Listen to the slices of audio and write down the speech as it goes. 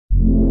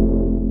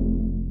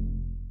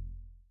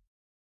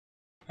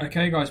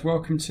Okay guys,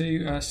 welcome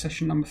to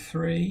session number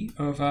 3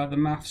 of the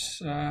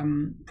maths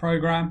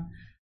program.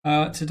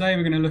 Today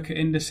we're going to look at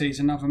indices,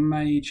 another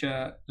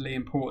majorly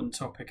important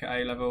topic at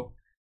A-level.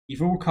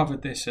 You've all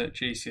covered this at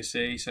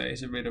GCSE, so it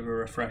is a bit of a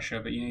refresher,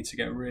 but you need to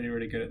get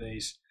really good at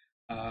these.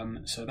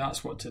 So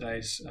that's what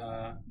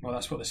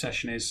that's what the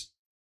session is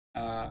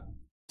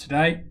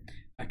today.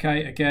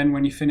 Okay, again,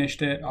 when you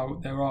finished it,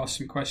 there are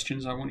some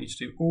questions. I want you to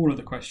do all of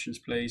the questions,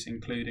 please,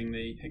 including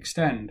the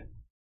extend.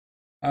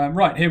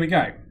 Right, here we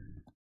go.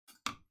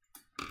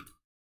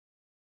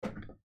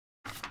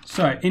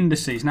 So,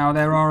 indices. Now,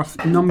 there are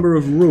a number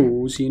of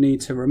rules you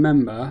need to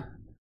remember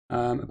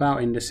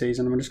about indices,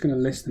 and I'm just going to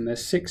list them.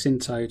 There's 6 in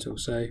total.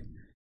 So,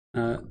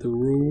 the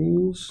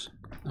rules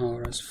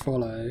are as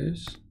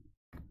follows.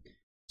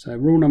 So,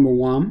 rule number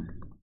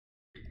 1,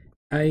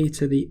 a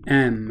to the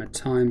m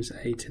times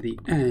a to the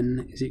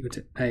n is equal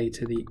to a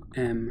to the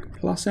m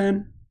plus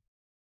n.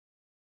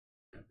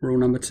 Rule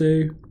number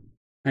 2,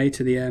 a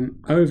to the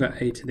m over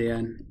a to the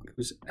n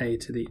equals a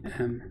to the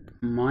m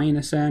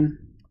minus n.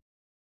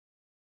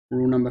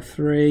 Rule number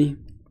 3,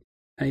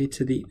 a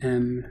to the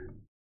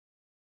m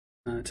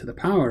to the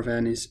power of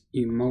n is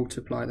you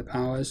multiply the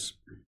powers.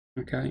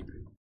 Okay.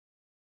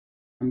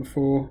 Number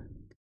 4,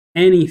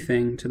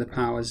 anything to the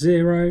power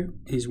 0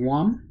 is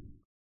 1.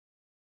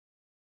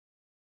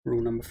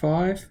 Rule number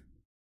 5,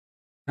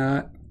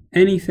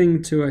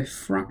 anything to a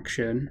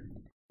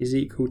fraction is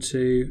equal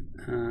to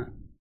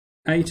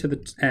a to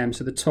the m,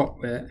 so the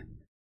top bit,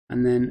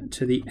 and then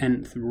to the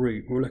nth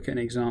root. We'll look at an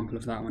example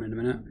of that one in a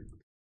minute.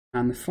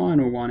 And the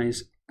final one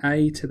is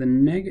a to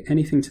the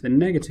anything to the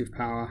negative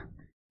power,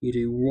 you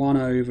do 1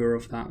 over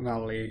of that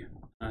value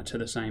to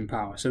the same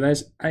power. So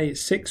there's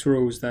 6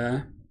 rules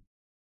there.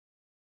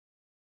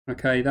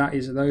 Okay,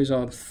 those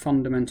are the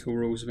fundamental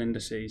rules of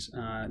indices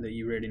that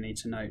you really need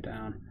to note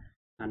down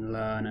and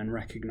learn and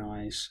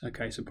recognise.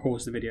 Okay, so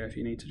pause the video if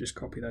you need to just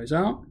copy those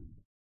out.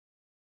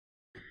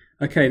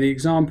 Okay, the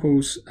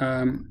examples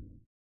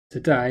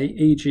today,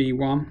 e.g.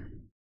 1,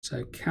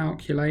 so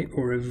calculate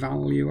or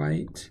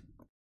evaluate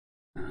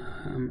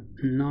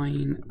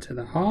 9 to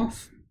the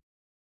half,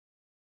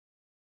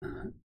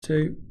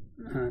 2,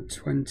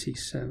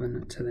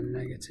 27 to the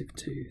negative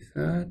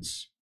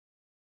 2/3,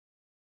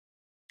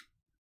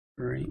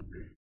 3,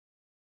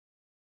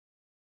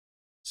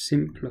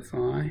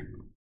 simplify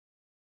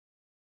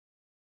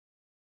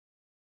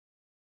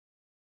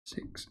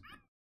 6 to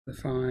the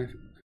 5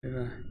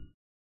 over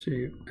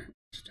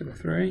 2x to the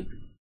 3,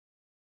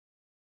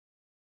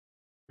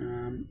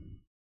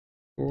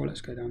 4,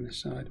 let's go down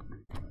this side.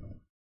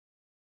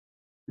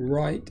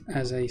 Write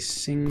as a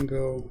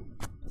single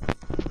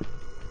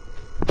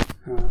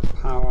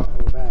power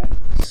of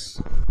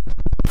x.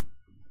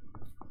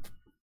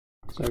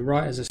 So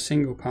write as a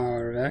single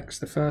power of x.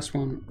 The first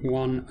one,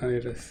 1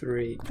 over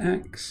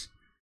 3x,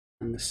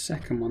 and the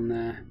second one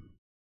there,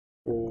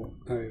 4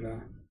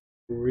 over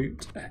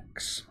root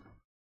x.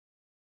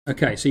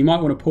 Okay, so you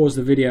might want to pause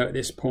the video at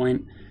this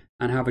point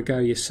and have a go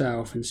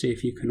yourself and see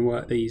if you can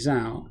work these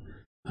out.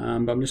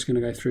 But I'm just going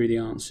to go through the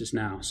answers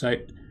now. So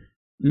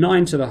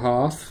 9 to the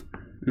half.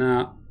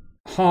 Now,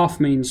 half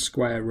means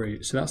square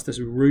root, so that's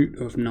the root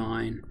of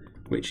 9,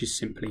 which is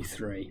simply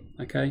 3.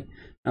 Okay.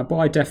 Now,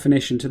 by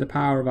definition, to the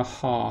power of a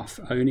half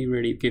only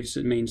really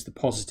means the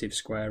positive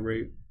square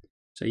root,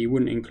 so you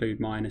wouldn't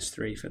include minus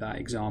 3 for that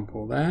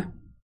example there.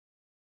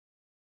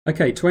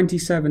 Okay,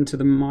 27 to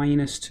the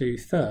minus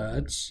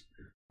 2/3.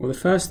 Well, the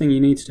first thing you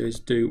need to do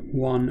is do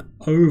 1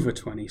 over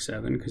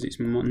 27 because it's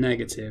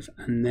negative,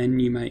 and then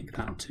you make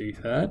that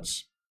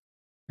 2/3.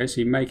 Okay,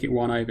 so you make it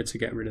 1 over to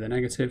get rid of the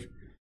negative.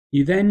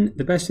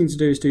 The best thing to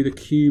do is do the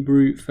cube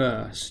root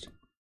first.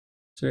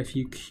 So if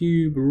you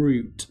cube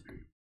root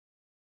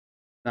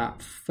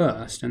that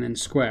first and then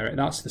square it,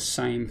 that's the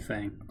same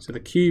thing. So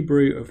the cube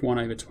root of 1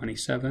 over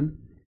 27,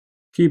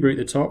 cube root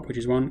the top, which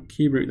is 1,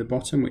 cube root the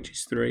bottom, which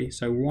is 3.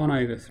 So 1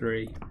 over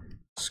 3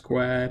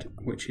 squared,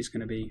 which is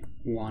going to be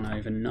 1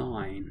 over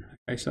 9.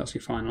 Okay, so that's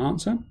your final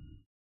answer.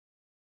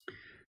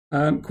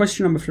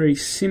 Question number 3,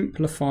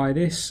 simplify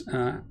this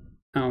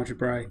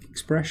algebraic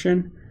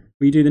expression.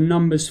 We do the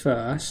numbers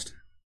first.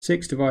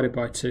 6 divided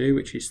by 2,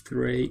 which is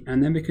 3,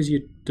 and then because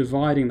you're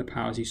dividing the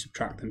powers, you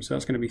subtract them. So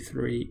that's going to be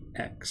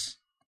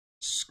 3x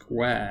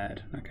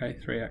squared. Okay,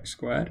 3x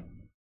squared.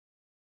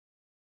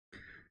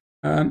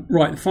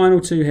 Right, the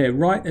final 2 here.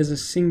 Write as a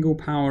single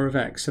power of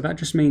x. So that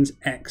just means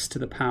x to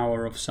the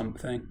power of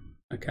something.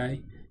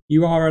 Okay,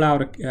 you are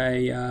allowed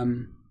a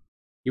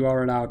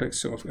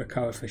sort of a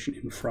coefficient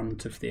in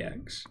front of the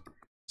x.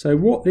 So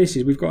what this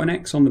is, we've got an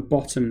x on the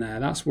bottom there.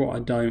 That's what I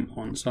don't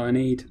want. So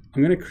I'm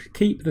going to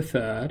keep the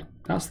third.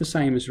 That's the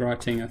same as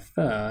writing a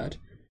third.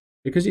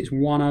 Because it's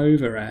 1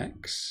 over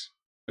x,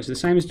 it's the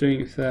same as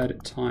doing a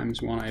third times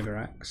 1 over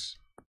x.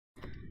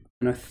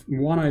 And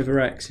 1 over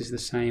x is the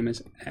same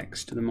as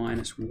x to the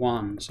minus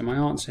 1. So my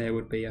answer here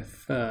would be a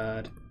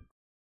third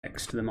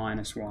x to the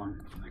minus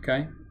 1.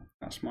 Okay,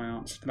 that's my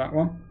answer to that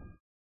one.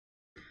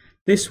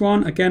 This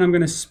one, again, I'm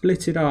going to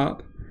split it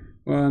up.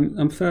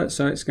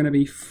 So it's going to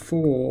be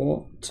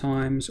 4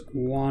 times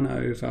 1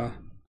 over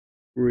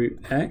root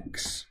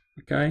x.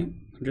 Okay,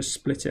 I'll just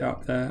split it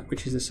up there,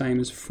 which is the same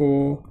as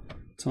 4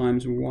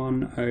 times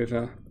 1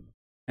 over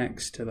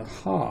x to the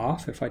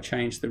half, if I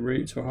change the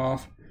root to a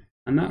half,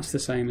 and that's the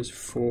same as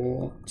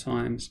 4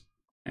 times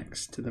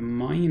x to the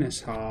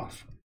minus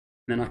half.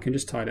 And then I can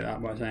just tidy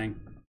that by saying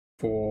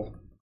 4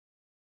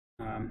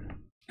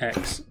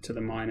 x to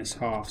the minus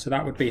half. So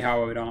that would be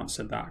how I would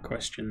answer that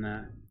question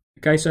there.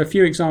 Okay, so a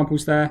few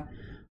examples there.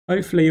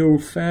 Hopefully all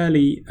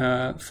fairly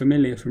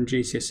familiar from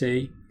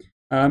GCSE.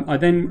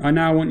 I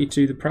now want you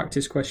to do the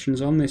practice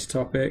questions on this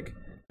topic.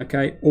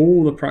 Okay,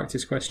 all the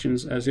practice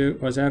questions as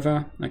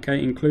ever.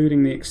 Okay,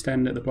 including the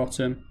extend at the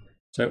bottom.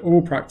 So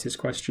all practice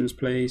questions,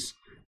 please,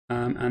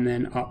 and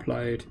then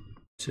upload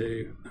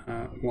to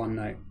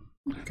OneNote.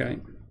 Okay.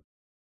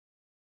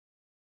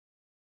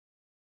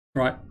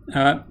 Right,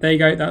 there you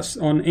go. That's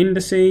on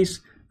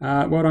indices.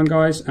 Well done,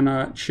 guys,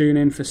 and tune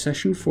in for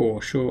session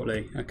 4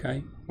 shortly.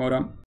 Okay, well done.